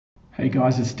Hey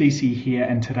guys, it's DC here,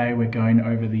 and today we're going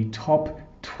over the top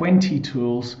 20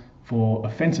 tools for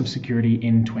offensive security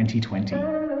in 2020.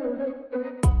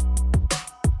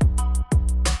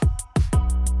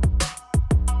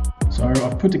 So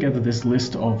I've put together this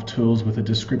list of tools with a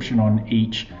description on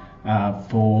each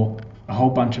for a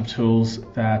whole bunch of tools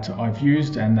that I've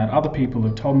used and that other people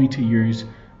have told me to use,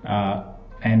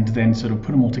 and then sort of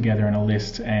put them all together in a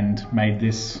list and made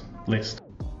this list.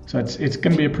 So it's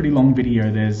going to be a pretty long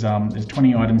video. There's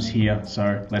 20 items here,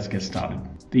 so let's get started.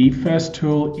 The first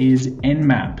tool is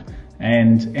Nmap,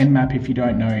 and Nmap, if you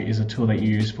don't know, is a tool that you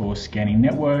use for scanning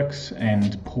networks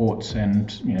and ports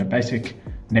and basic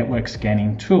network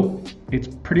scanning tool. It's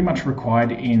pretty much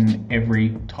required in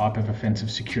every type of offensive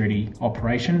security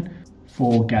operation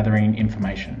for gathering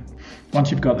information. Once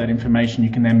you've got that information, you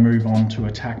can then move on to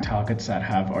attack targets that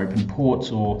have open ports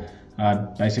or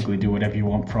basically do whatever you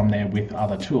want from there with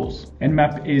other tools.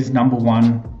 Nmap is number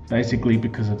one basically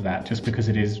because of that, just because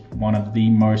it is one of the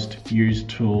most used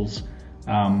tools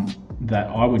that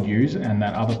I would use and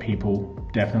that other people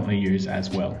definitely use as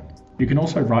well. You can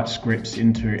also write scripts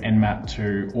into Nmap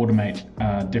to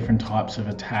automate different types of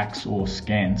attacks or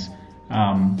scans,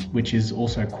 which is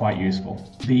also quite useful.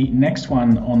 The next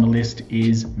one on the list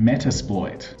is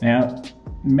Metasploit. Now,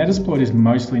 Metasploit is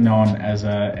mostly known as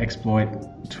an exploit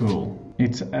tool.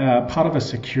 It's part of a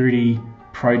security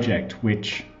project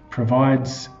which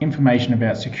provides information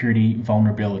about security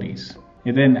vulnerabilities.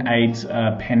 It then aids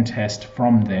a pen test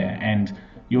from there, and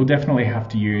you'll definitely have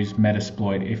to use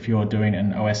Metasploit if you're doing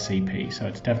an OSCP, so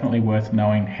it's definitely worth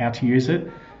knowing how to use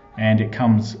it, and it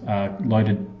comes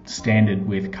loaded standard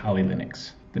with Kali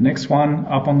Linux. The next one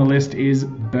up on the list is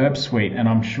Burp Suite, and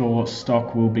I'm sure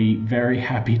Stock will be very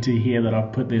happy to hear that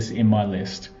I've put this in my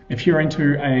list. If you're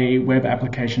into a web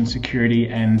application security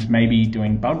and maybe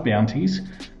doing bug bounties,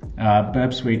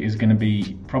 Burp Suite is going to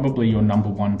be probably your number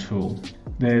one tool.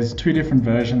 There's two different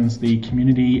versions, the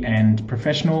community and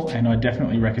professional, and I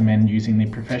definitely recommend using the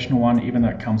professional one, even though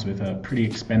it comes with a pretty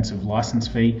expensive license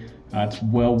fee. It's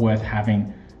well worth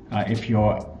having if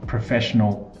you're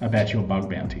professional about your bug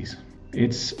bounties.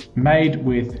 It's made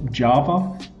with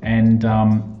Java, and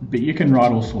but you can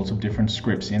write all sorts of different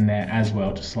scripts in there as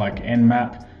well, just like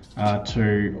Nmap,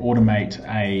 to automate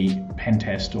a pen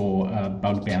test or a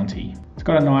bug bounty. It's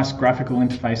got a nice graphical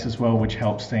interface as well, which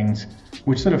helps things,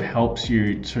 which sort of helps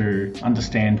you to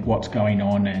understand what's going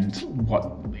on and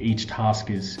what each task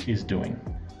is doing.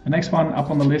 The next one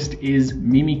up on the list is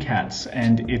Mimikatz,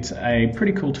 and it's a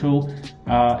pretty cool tool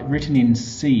written in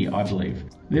C, I believe.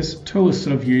 This tool is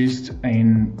sort of used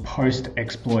in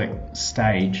post-exploit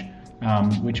stage,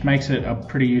 which makes it a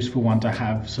pretty useful one to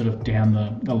have sort of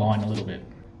down the line a little bit.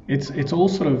 It's all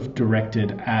sort of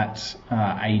directed at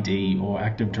AD or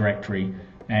Active Directory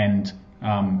and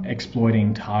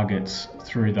exploiting targets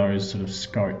through those sort of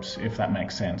scopes, if that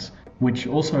makes sense. Which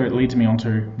also leads me on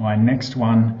to my next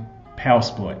one,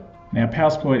 PowerSploit. Now,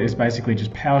 PowerSploit is basically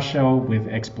just PowerShell with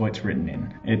exploits written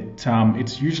in.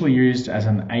 It's usually used as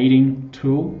an aiding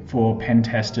tool for pen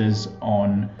testers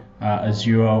on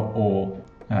Azure or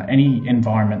any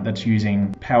environment that's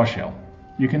using PowerShell.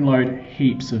 You can load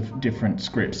heaps of different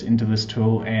scripts into this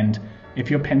tool, and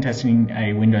if you're pen testing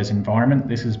a Windows environment,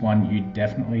 this is one you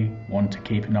definitely want to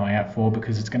keep an eye out for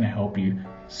because it's going to help you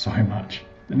so much.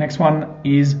 The next one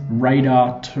is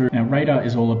Radar 2. Now, Radar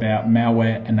is all about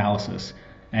malware analysis,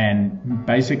 and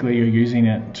basically you're using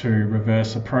it to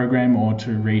reverse a program or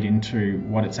to read into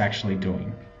what it's actually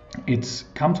doing. It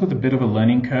comes with a bit of a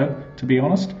learning curve, to be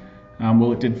honest.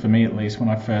 Well, it did for me at least when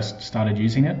I first started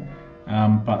using it.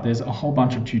 But there's a whole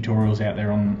bunch of tutorials out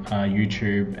there on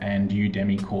YouTube and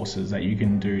Udemy courses that you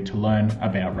can do to learn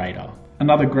about Radar.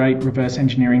 Another great reverse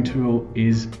engineering tool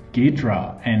is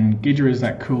Ghidra, and Ghidra is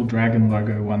that cool dragon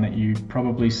logo one that you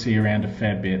probably see around a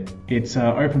fair bit. It's an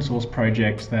open source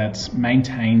project that's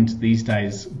maintained these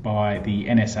days by the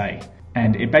NSA,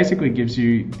 and it basically gives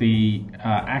you the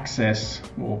access,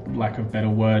 or lack of a better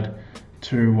word,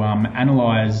 to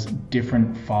analyze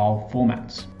different file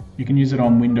formats. You can use it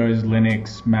on Windows,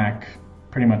 Linux, Mac,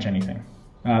 pretty much anything.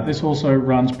 This also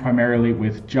runs primarily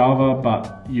with Java,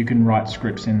 but you can write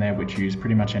scripts in there which use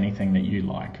pretty much anything that you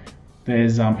like.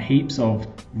 There's heaps of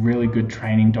really good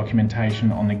training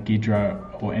documentation on the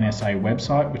Ghidra or NSA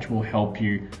website, which will help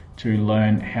you to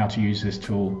learn how to use this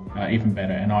tool even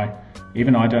better. And I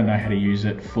don't know how to use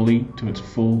it fully to its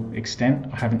full extent.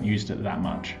 I haven't used it that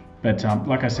much. But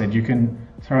like I said, you can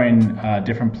throw in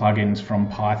different plugins from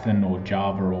Python or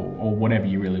Java or whatever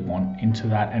you really want into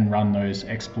that and run those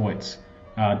exploits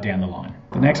down the line.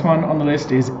 The next one on the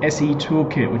list is SE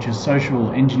Toolkit, which is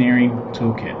Social Engineering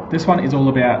Toolkit. This one is all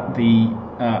about the,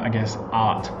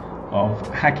 art of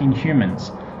hacking humans,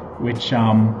 which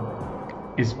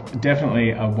is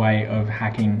definitely a way of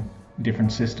hacking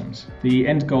different systems. The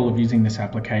end goal of using this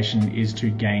application is to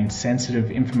gain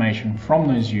sensitive information from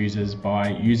those users by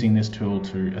using this tool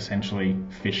to essentially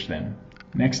phish them.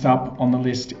 Next up on the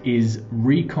list is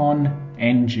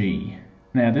ReconNG.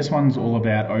 Now this one's all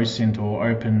about OSINT, or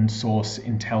open source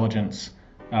intelligence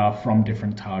from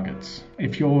different targets.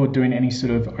 If you're doing any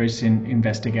sort of OSINT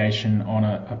investigation on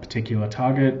a particular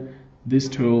target, this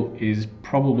tool is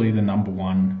probably the number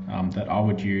one that I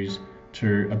would use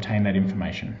to obtain that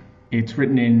information. It's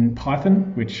written in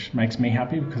Python, which makes me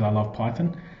happy because I love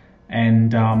Python.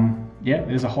 And yeah,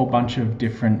 there's a whole bunch of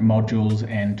different modules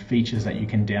and features that you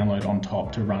can download on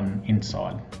top to run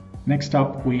inside. Next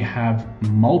up, we have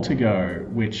Multigo,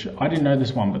 which I didn't know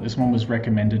this one, but this one was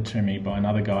recommended to me by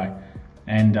another guy.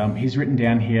 And he's written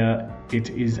down here, it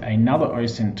is another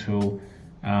OSINT tool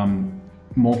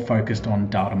more focused on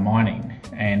data mining,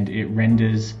 and it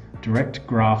renders direct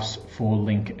graphs for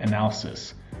link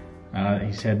analysis.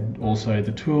 He said also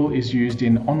the tool is used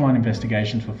in online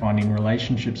investigations for finding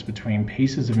relationships between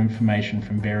pieces of information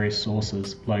from various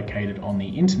sources located on the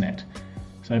internet.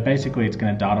 So basically it's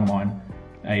going to data mine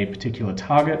a particular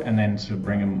target and then sort of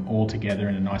bring them all together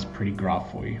in a nice pretty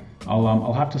graph for you.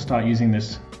 I'll have to start using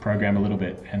this program a little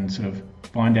bit and sort of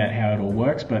find out how it all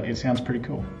works, but it sounds pretty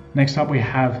cool. Next up we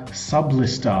have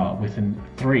Sublists with a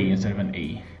 3 instead of an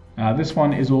E. This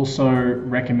one is also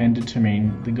recommended to me.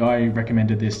 The guy who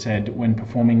recommended this said, when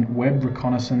performing web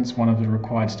reconnaissance, one of the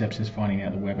required steps is finding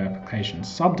out the web application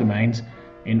subdomains.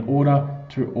 In order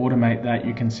to automate that,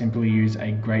 you can simply use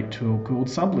a great tool called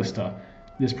Sublists.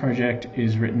 This project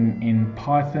is written in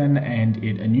Python and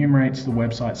it enumerates the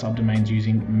website subdomains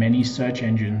using many search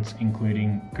engines,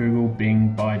 including Google,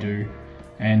 Bing, Baidu,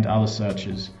 and other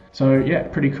searches. So yeah,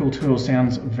 pretty cool tool.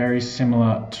 Sounds very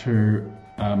similar to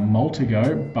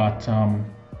Multigo, but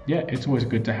yeah, it's always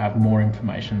good to have more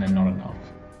information than not enough.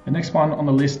 The next one on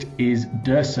the list is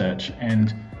dirsearch,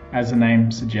 and as the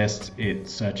name suggests, it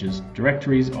searches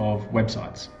directories of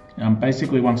websites.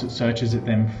 Basically, once it searches, it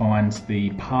then finds the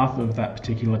path of that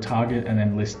particular target and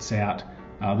then lists out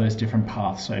those different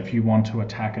paths. So if you want to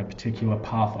attack a particular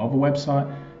path of a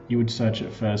website, you would search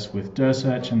it first with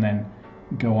dirsearch and then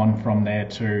go on from there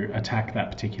to attack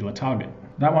that particular target.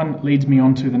 That one leads me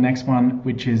on to the next one,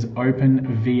 which is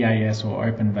OpenVAS or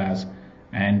OpenVAS.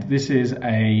 And this is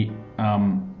a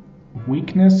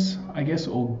weakness, I guess,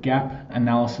 or gap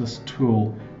analysis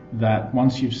tool that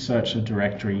once you've searched a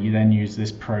directory, you then use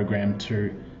this program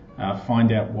to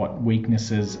find out what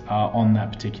weaknesses are on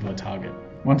that particular target.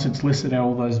 Once it's listed out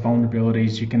all those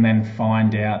vulnerabilities, you can then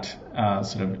find out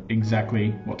sort of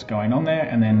exactly what's going on there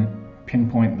and then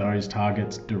pinpoint those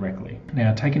targets directly.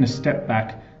 Now, taking a step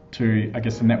back to, I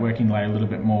guess, the networking layer a little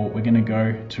bit more, we're going to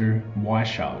go to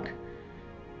Wireshark.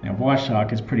 Now,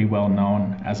 Wireshark is pretty well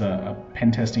known as a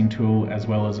pen testing tool, as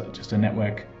well as just a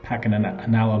network packet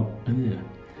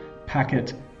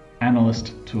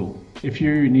analyst tool. If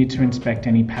you need to inspect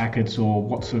any packets or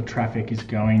what sort of traffic is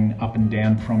going up and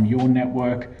down from your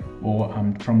network or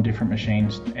from different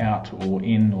machines out or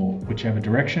in or whichever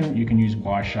direction, you can use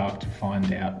Wireshark to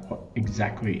find out what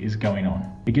exactly is going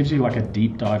on. It gives you like a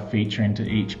deep dive feature into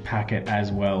each packet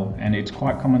as well, and it's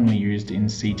quite commonly used in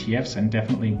CTFs and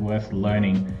definitely worth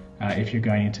learning if you're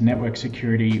going into network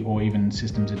security or even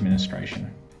systems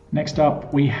administration. Next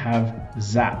up, we have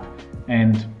Zap,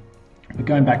 and we're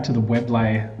going back to the web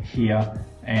layer here,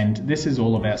 and this is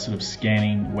all about sort of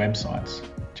scanning websites.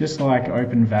 Just like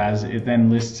OpenVAS, it then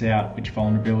lists out which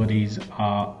vulnerabilities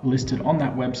are listed on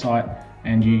that website,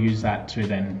 and you use that to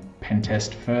then pen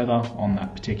test further on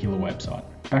that particular website.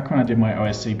 Back when I did my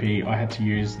OSCP, I had to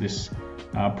use this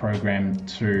program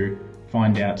to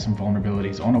find out some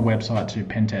vulnerabilities on a website to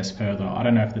pen test further. I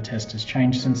don't know if the test has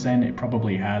changed since then, it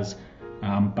probably has,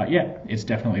 but yeah, it's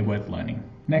definitely worth learning.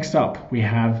 Next up, we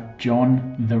have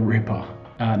John the Ripper.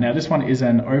 Now this one is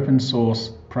an open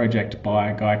source project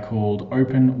by a guy called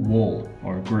OpenWall,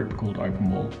 or a group called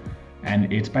OpenWall,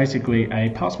 and it's basically a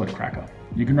password cracker.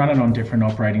 You can run it on different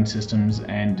operating systems,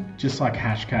 and just like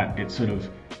Hashcat, it sort of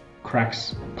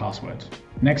cracks passwords.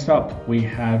 Next up, we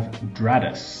have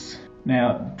Dratus.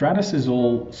 Now, Dratus is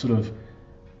all sort of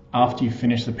after you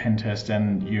finish the pen test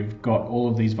and you've got all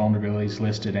of these vulnerabilities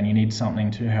listed and you need something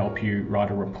to help you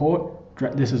write a report.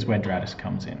 This is where Dratus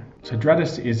comes in. So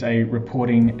Dratus is a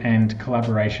reporting and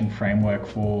collaboration framework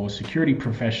for security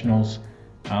professionals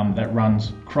that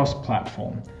runs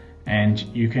cross-platform, and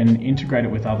you can integrate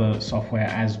it with other software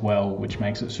as well, which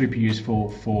makes it super useful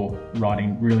for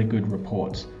writing really good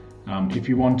reports. If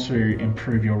you want to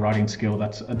improve your writing skill,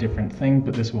 that's a different thing,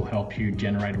 but this will help you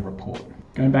generate a report.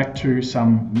 Going back to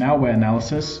some malware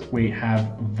analysis, we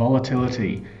have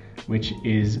volatility, which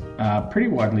is pretty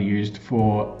widely used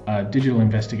for digital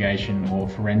investigation or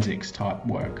forensics type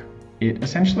work. It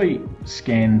essentially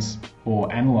scans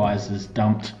or analyzes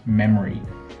dumped memory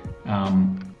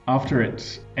after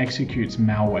it executes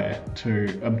malware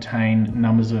to obtain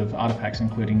numbers of artifacts,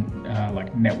 including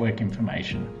like network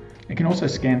information. It can also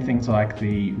scan things like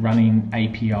the running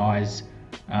APIs,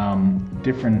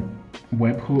 different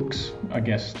webhooks, I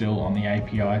guess still on the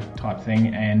API type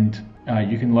thing, and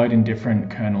you can load in different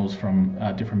kernels from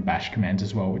different bash commands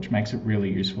as well, which makes it really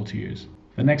useful to use.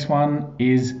 The next one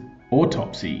is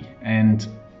Autopsy, and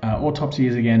Autopsy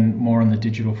is again more on the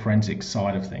digital forensics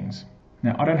side of things.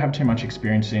 Now, I don't have too much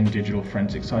experience in digital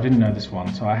forensics, so I didn't know this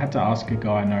one, so I had to ask a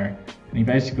guy I know, and he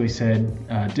basically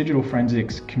said digital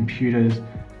forensics computers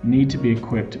need to be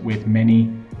equipped with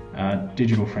many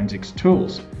digital forensics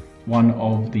tools. One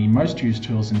of the most used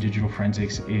tools in digital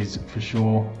forensics is for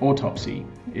sure Autopsy.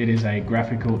 It is a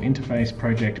graphical interface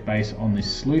project based on the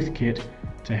sleuth kit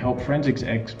to help forensics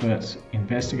experts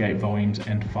investigate volumes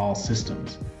and file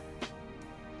systems.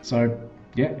 So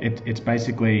yeah, it's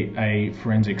basically a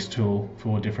forensics tool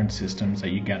for different systems that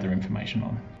you gather information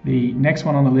on. The next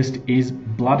one on the list is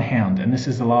Bloodhound, and this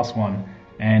is the last one.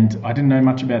 And I didn't know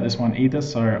much about this one either,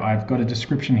 so I've got a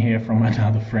description here from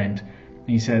another friend.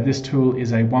 He said this tool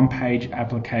is a one-page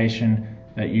application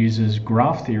that uses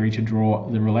graph theory to draw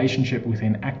the relationship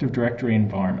within Active Directory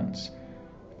environments.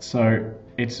 So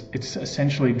it's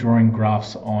essentially drawing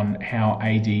graphs on how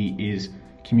AD is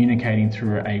communicating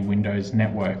through a Windows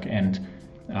network and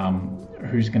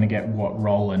who's going to get what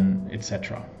role and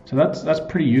etc. So that's a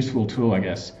pretty useful tool, I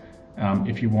guess,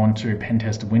 if you want to pen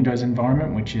test a Windows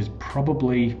environment, which is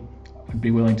probably, I'd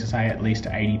be willing to say, at least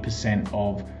 80%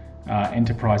 of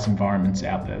enterprise environments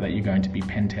out there that you're going to be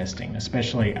pen testing,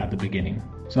 especially at the beginning.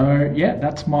 So yeah,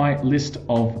 that's my list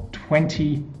of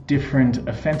 20 different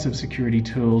offensive security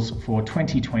tools for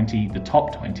 2020, the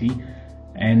top 20.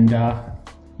 And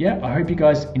yeah, I hope you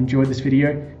guys enjoyed this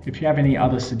video. If you have any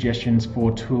other suggestions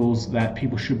for tools that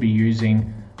people should be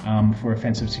using for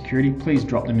offensive security, please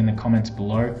drop them in the comments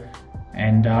below.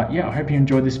 And yeah, I hope you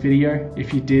enjoyed this video.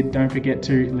 If you did, don't forget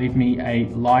to leave me a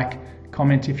like,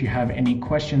 comment if you have any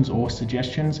questions or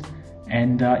suggestions.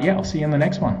 And yeah, I'll see you in the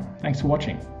next one. Thanks for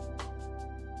watching.